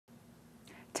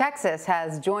Texas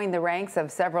has joined the ranks of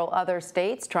several other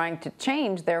states trying to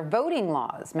change their voting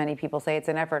laws. Many people say it's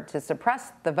an effort to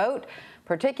suppress the vote,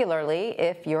 particularly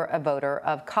if you're a voter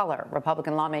of color.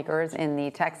 Republican lawmakers in the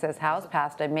Texas House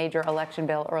passed a major election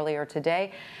bill earlier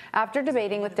today after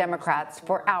debating with Democrats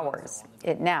for hours.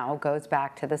 It now goes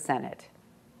back to the Senate.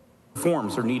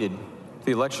 Reforms are needed to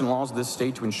the election laws of this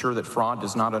state to ensure that fraud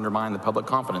does not undermine the public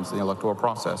confidence in the electoral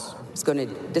process. It's going to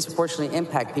disproportionately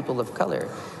impact people of color.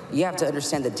 You have to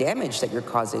understand the damage that you're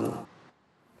causing.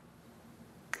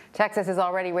 Texas is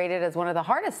already rated as one of the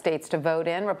hardest states to vote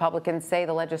in. Republicans say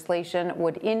the legislation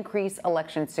would increase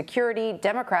election security.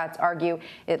 Democrats argue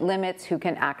it limits who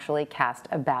can actually cast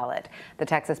a ballot. The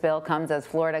Texas bill comes as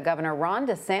Florida Governor Ron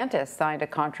DeSantis signed a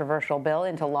controversial bill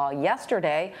into law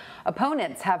yesterday.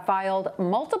 Opponents have filed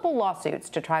multiple lawsuits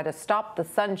to try to stop the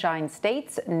Sunshine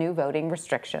State's new voting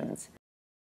restrictions.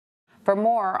 For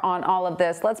more on all of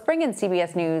this, let's bring in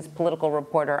CBS News political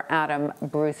reporter Adam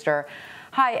Brewster.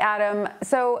 Hi, Adam.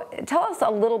 So tell us a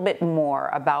little bit more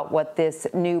about what this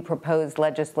new proposed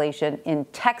legislation in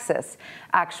Texas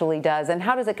actually does, and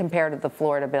how does it compare to the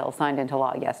Florida bill signed into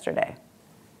law yesterday?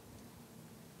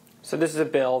 So this is a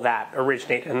bill that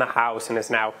originated in the House and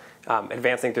is now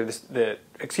advancing through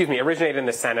originated in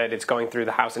the Senate. It's going through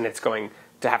the House, and it's going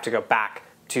to have to go back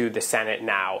to the Senate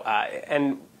now.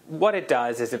 And what it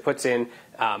does is it puts in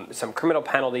some criminal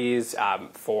penalties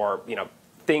for,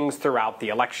 things throughout the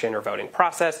election or voting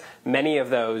process. Many of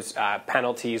those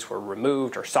penalties were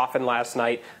removed or softened last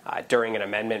night during an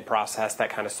amendment process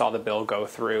that kind of saw the bill go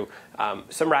through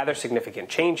some rather significant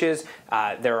changes.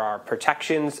 There are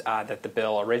protections that the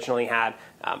bill originally had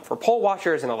for poll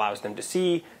watchers and allows them to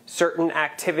see certain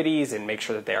activities and make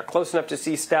sure that they are close enough to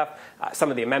see stuff. Some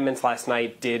of the amendments last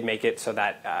night did make it so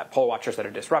that poll watchers that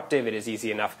are disruptive, it is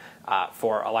easy enough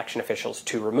for election officials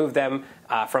to remove them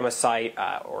from a site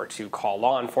or to call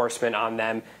law enforcement on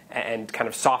them, and kind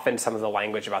of soften some of the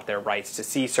language about their rights to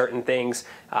see certain things.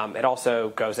 It also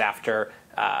goes after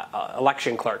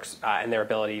election clerks and their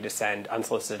ability to send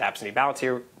unsolicited absentee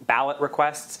ballot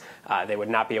requests. They would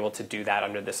not be able to do that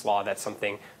under this law. That's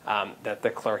something that the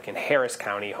clerk in Harris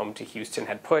County, home to Houston,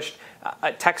 had pushed.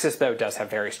 Texas, though, does have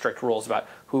very strict rules about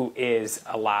who is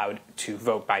allowed to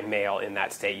vote by mail in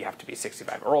that state. You have to be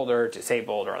 65 or older,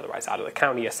 disabled, or otherwise out of the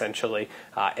county, essentially,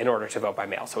 in order to vote by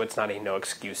mail. So it's not a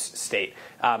no-excuse state.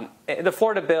 The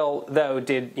Florida bill, though,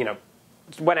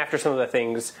 went after some of the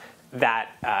things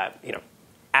that,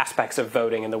 aspects of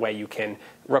voting and the way you can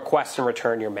request and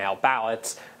return your mail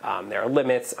ballots. There are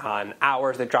limits on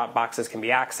hours that drop boxes can be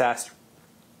accessed,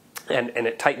 and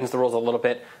it tightens the rules a little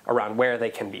bit around where they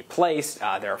can be placed.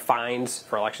 There are fines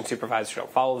for election supervisors who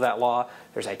don't follow that law.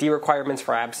 There's ID requirements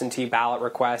for absentee ballot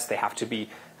requests. They have to be,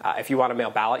 if you want a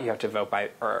mail ballot, you have to vote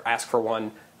by or ask for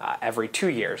one every 2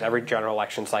 years, every general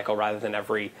election cycle, rather than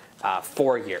every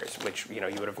 4 years, which you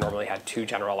would have normally had 2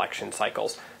 general election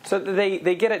cycles. So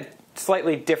they get a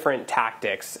slightly different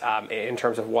tactics in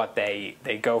terms of what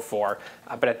they go for.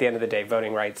 But at the end of the day,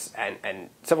 voting rights and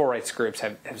civil rights groups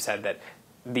have said that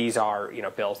these are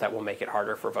bills that will make it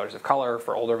harder for voters of color,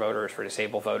 for older voters, for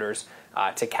disabled voters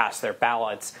to cast their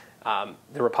ballots.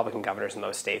 The Republican governors in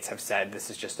those states have said this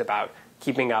is just about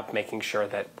keeping up, making sure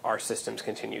that our systems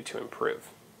continue to improve.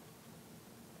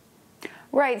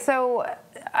 Right. So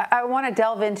I want to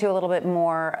delve into a little bit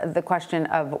more the question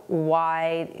of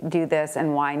why do this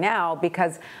and why now,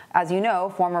 because, as you know,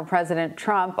 former President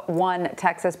Trump won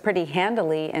Texas pretty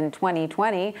handily in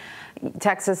 2020.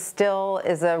 Texas still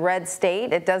is a red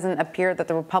state. It doesn't appear that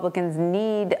the Republicans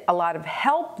need a lot of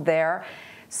help there.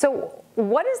 So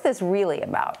what is this really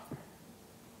about?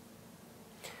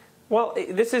 Well,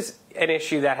 this is an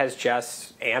issue that has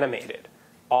just animated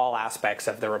all aspects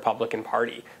of the Republican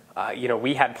Party.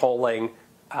 We had polling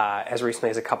as recently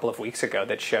as a couple of weeks ago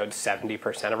that showed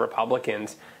 70% of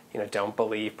Republicans, don't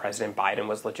believe President Biden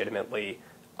was legitimately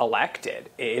elected.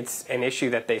 It's an issue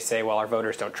that they say, well, our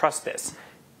voters don't trust this.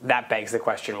 That begs the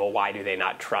question, well, why do they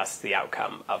not trust the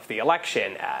outcome of the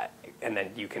election? And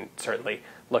then you can certainly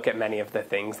look at many of the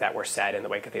things that were said in the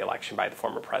wake of the election by the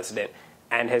former president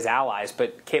and his allies.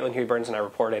 But Caitlin Huey-Burns and I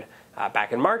reported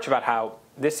back in March about how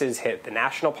this has hit the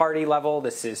national party level,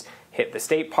 this has hit the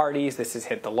state parties, this has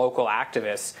hit the local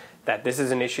activists, that this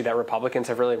is an issue that Republicans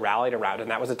have really rallied around. And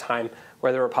that was a time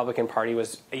where the Republican Party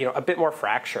was a bit more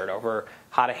fractured over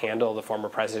how to handle the former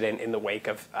president in the wake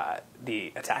of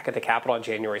the attack at the Capitol on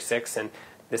January 6th. And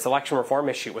this election reform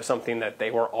issue was something that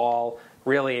they were all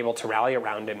really able to rally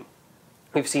around. And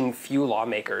we've seen few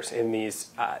lawmakers in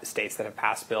these states that have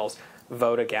passed bills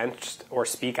vote against or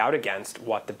speak out against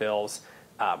what the bills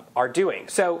are doing.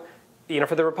 So,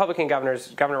 for the Republican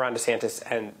governors, Governor Ron DeSantis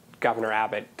and Governor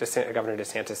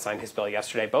DeSantis signed his bill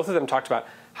yesterday. Both of them talked about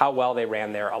how well they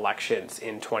ran their elections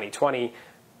in 2020.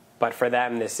 But for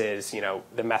them, this is,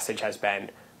 the message has been,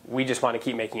 we just want to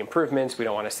keep making improvements. We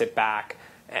don't want to sit back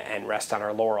and rest on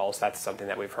our laurels. That's something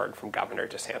that we've heard from Governor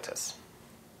DeSantis.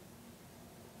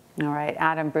 All right,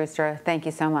 Adam Brewster, thank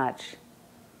you so much.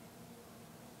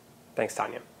 Thanks,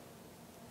 Tanya.